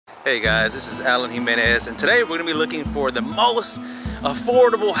Hey guys, this is Alan Jimenez, and today we're going to be looking for the most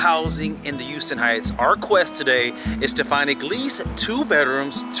affordable housing in the Houston Heights. Our quest today is to find at least 2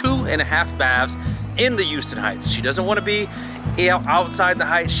 bedrooms, 2.5 baths in the Houston Heights. She doesn't want to be outside the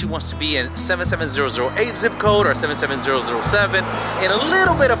Heights. She wants to be in 77008 zip code or 77007 and a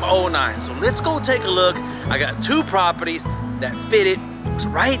little bit of 09. So let's go take a look. I got 2 properties that fit it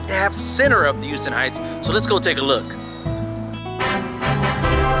right dab center of the Houston Heights. So let's go take a look.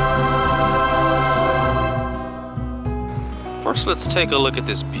 First, let's take a look at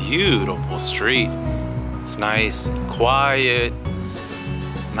this beautiful street. It's nice and quiet,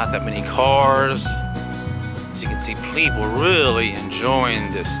 not that many cars. As you can see, people really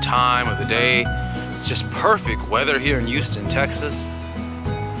enjoying this time of the day. It's just perfect weather here in Houston, Texas.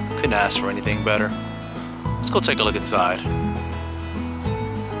 Couldn't ask for anything better. Let's go take a look inside.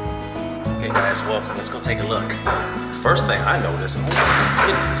 Okay guys, welcome. Let's go take a look. First thing I noticed, oh my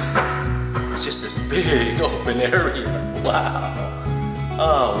goodness, it's just this big open area. Wow.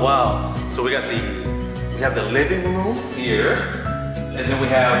 Oh wow. So we have the living room here, and then we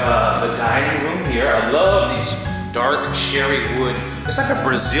have the dining room here. I love these dark cherry wood. It's like a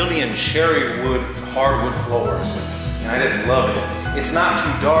Brazilian cherry wood hardwood floors, and I just love it. It's not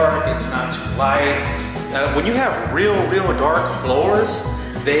too dark. It's not too light. When you have real dark floors,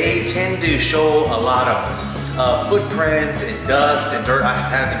 they tend to show a lot of footprints and dust and dirt. I've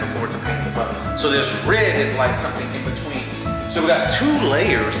had them before. It's a pain in the butt. So this red is like something in between. So we got 2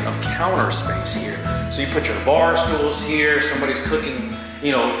 layers of counter space here. So you put your bar stools here. Somebody's cooking,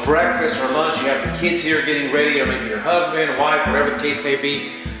 you know, breakfast or lunch. You have your kids here getting ready, or maybe your husband, wife, whatever the case may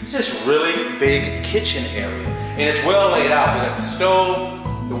be. It's this really big kitchen area, and it's well laid out. We got the stove,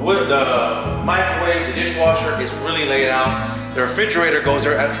 the wood, the microwave, the dishwasher is really laid out. The refrigerator goes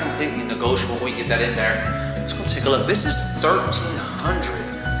there. That's completely negotiable. We get that in there. Let's go take a look. This is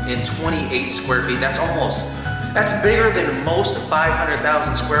 1,328 square feet. That's bigger than most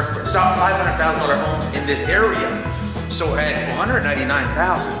 $500,000 homes in this area. So at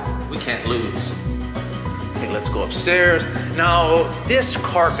 $199,000, we can't lose. Okay, let's go upstairs. Now, this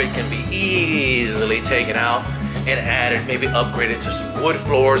carpet can be easily taken out and added, maybe upgraded to some wood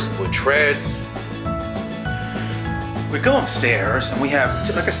floors, wood treads. We go upstairs and we have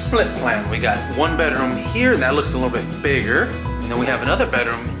like a split plan. We got 1 bedroom here, and that looks a little bit bigger. And then we have another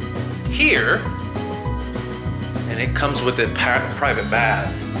bedroom here, and it comes with a private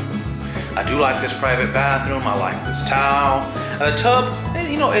bath. I do like this private bathroom. I like this towel. And the tub,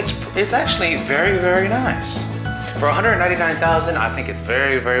 you know, it's actually very nice. For $199,000, I think it's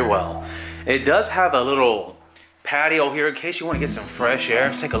very well. It does have a little patio here in case you want to get some fresh air.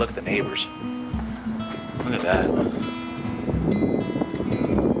 Let's take a look at the neighbors. Look at that.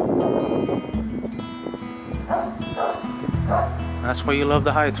 That's why you love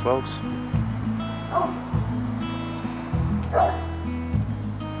the Heights, folks.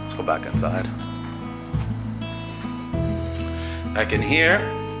 Let's go back inside. Back in here.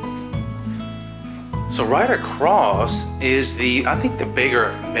 So right across is I think the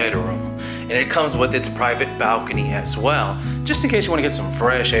bigger bedroom. And it comes with its private balcony as well. Just in case you want to get some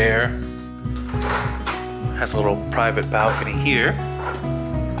fresh air. Has a little private balcony here.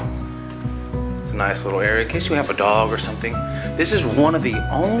 It's a nice little area in case you have a dog or something. This is one of the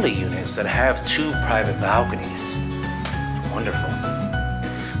only units that have 2 private balconies. Wonderful.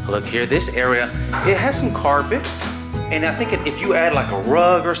 Look here, this area, it has some carpet, and I think if you add like a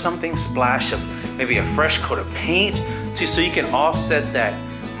rug or something, splash of maybe a fresh coat of paint, so you can offset that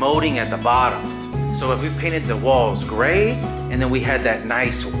molding at the bottom. So if we painted the walls gray, and then we had that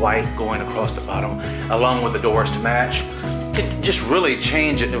nice white going across the bottom, along with the doors to match, could just really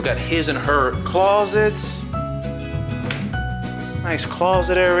change it. We've got his and her closets. Nice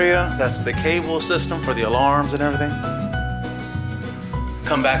closet area. That's the cable system for the alarms and everything.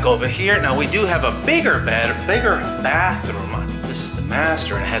 Come back over here. Now we do have a bigger bathroom. This is the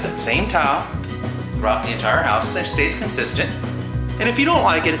master, and it has that same tile throughout the entire house. It stays consistent. And if you don't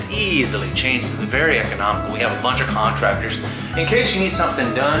like it, it's easily changed. It's very economical. We have a bunch of contractors. In case you need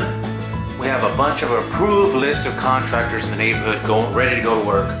something done, we have a bunch of approved list of contractors in the neighborhood ready to go to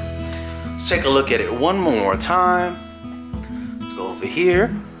work. Let's take a look at it one more time. Let's go over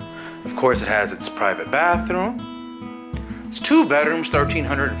here. Of course, it has its private bathroom. It's 2 bedrooms,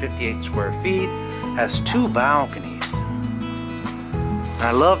 1,358 square feet. Has 2 balconies. And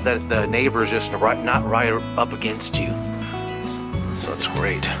I love that the neighbor's just not right up against you. So it's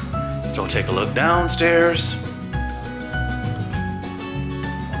great. Let's go take a look downstairs.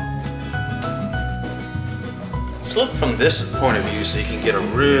 Let's look from this point of view so you can get a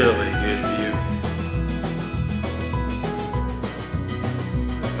really good view.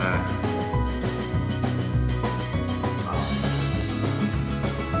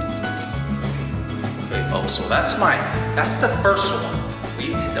 go. So that's the first one.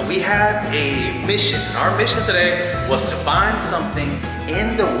 We had a mission. Our mission today was to find something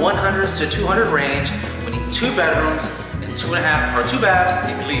in the 100s to 200 range. We need 2 bedrooms and 2.5, or 2 baths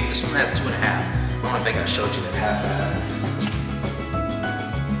at least. This one has 2.5. I don't think I showed you the half bath.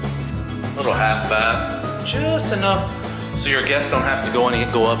 Little half bath, just enough so your guests don't have to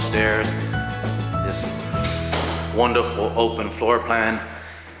go upstairs. This wonderful open floor plan.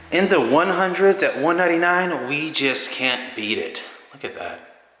 In the 100s at $199, we just can't beat it. Look at that.